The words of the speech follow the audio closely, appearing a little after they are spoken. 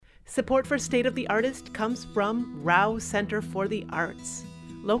Support for State of the Artist comes from Rao Center for the Arts,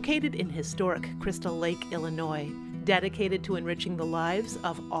 located in historic Crystal Lake, Illinois, dedicated to enriching the lives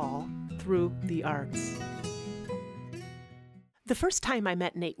of all through the arts. The first time I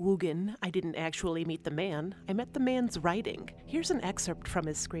met Nate Woogan, I didn't actually meet the man. I met the man's writing. Here's an excerpt from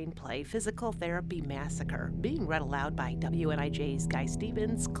his screenplay, Physical Therapy Massacre, being read aloud by WNIJ's Guy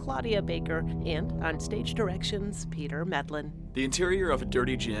Stevens, Claudia Baker, and on stage directions, Peter Medlin. The interior of a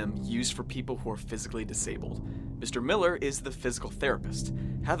dirty gym used for people who are physically disabled. Mr. Miller is the physical therapist.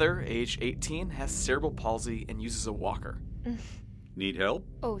 Heather, age 18, has cerebral palsy and uses a walker. Need help?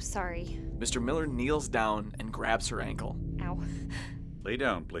 Oh, sorry. Mr. Miller kneels down and grabs her ankle. Ow. Lay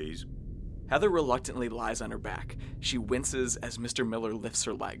down, please. Heather reluctantly lies on her back. She winces as Mr. Miller lifts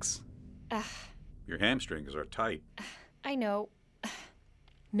her legs. Your hamstrings are tight. I know.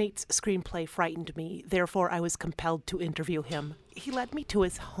 Nate's screenplay frightened me, therefore I was compelled to interview him. He led me to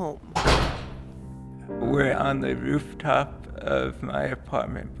his home. We're on the rooftop of my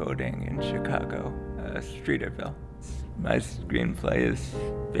apartment building in Chicago, Streeterville. My screenplay is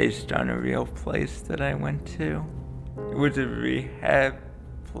based on a real place that I went to. It was a rehab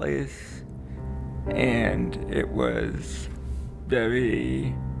place, and it was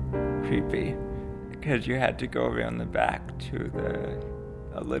very creepy because you had to go around the back to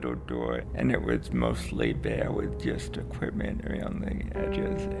a little door, and it was mostly bare with just equipment around the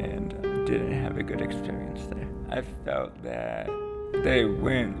edges, and I didn't have a good experience there. I felt that they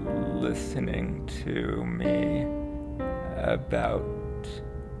weren't listening to me about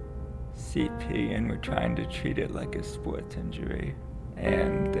CP and were trying to treat it like a sports injury.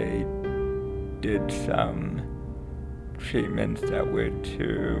 And they did some treatments that were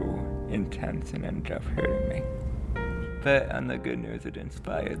too intense and ended up hurting me. But on the good news, it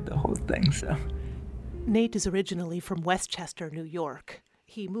inspired the whole thing, so. Nate is originally from Westchester, New York.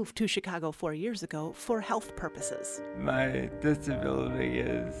 He moved to Chicago 4 years ago for health purposes. My disability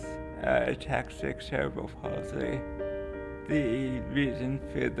is ataxic cerebral palsy. The reason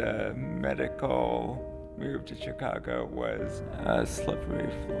for the medical move to Chicago was a slippery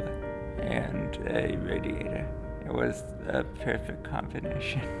floor and a radiator. It was a perfect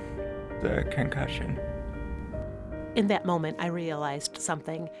combination. The concussion. In that moment, I realized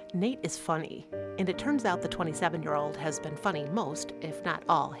something. Nate is funny, and it turns out the 27-year-old has been funny most, if not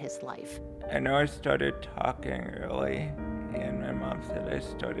all, his life. I know I started talking early, and my mom said I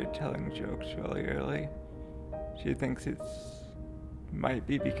started telling jokes really early. She thinks it might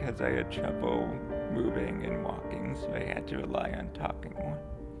be because I had trouble moving and walking, so I had to rely on talking more.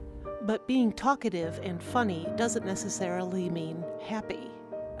 But being talkative and funny doesn't necessarily mean happy.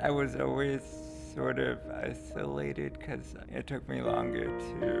 I was always sort of isolated because it took me longer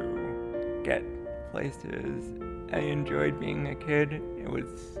to get places. I enjoyed being a kid. It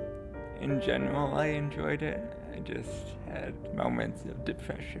was, in general, I enjoyed it. I just had moments of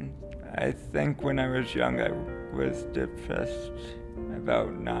depression. I think when I was young, I was depressed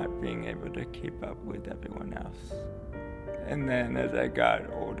about not being able to keep up with everyone else. And then as I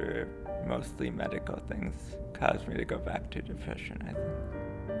got older, mostly medical things caused me to go back to depression, I think.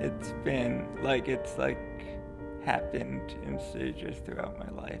 It's happened in stages throughout my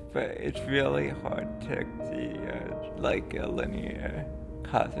life, but it's really hard to see a linear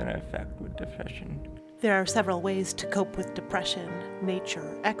cause and effect with depression. There are several ways to cope with depression: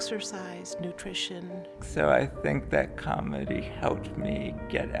 nature, exercise, nutrition. So I think that comedy helped me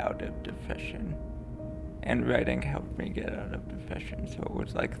get out of depression, and writing helped me get out of depression, so it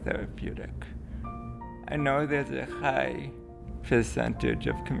was like therapeutic. I know there's a high percentage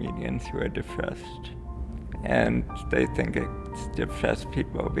of comedians who are depressed, and they think it's depressed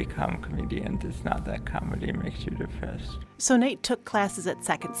people become comedians. It's not that comedy makes you depressed. So Nate took classes at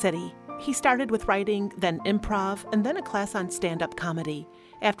Second City. He started with writing, then improv, and then a class on stand-up comedy.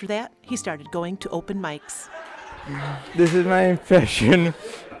 After that, he started going to open mics. This is my impression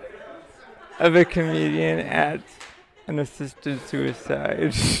of a comedian at an assisted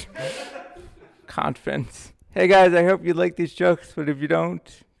suicide conference. Hey guys, I hope you like these jokes, but if you don't,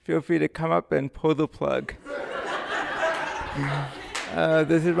 feel free to come up and pull the plug.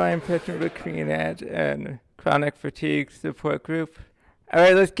 This is my impression of a comedian at a chronic fatigue support group. All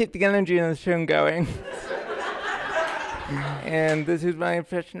right, let's keep the energy in the show going. And this is my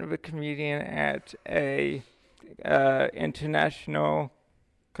impression of a comedian at a international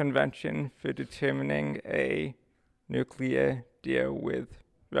convention for determining a nuclear deal with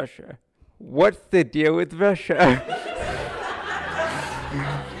Russia. What's the deal with Russia?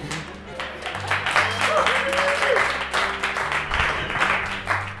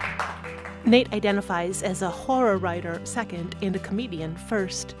 Nate identifies as a horror writer second and a comedian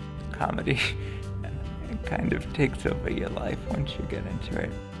first. comedy. It kind of takes over your life once you get into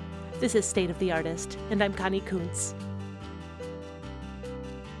it. This is State of the Artist, and I'm Connie Kuntz.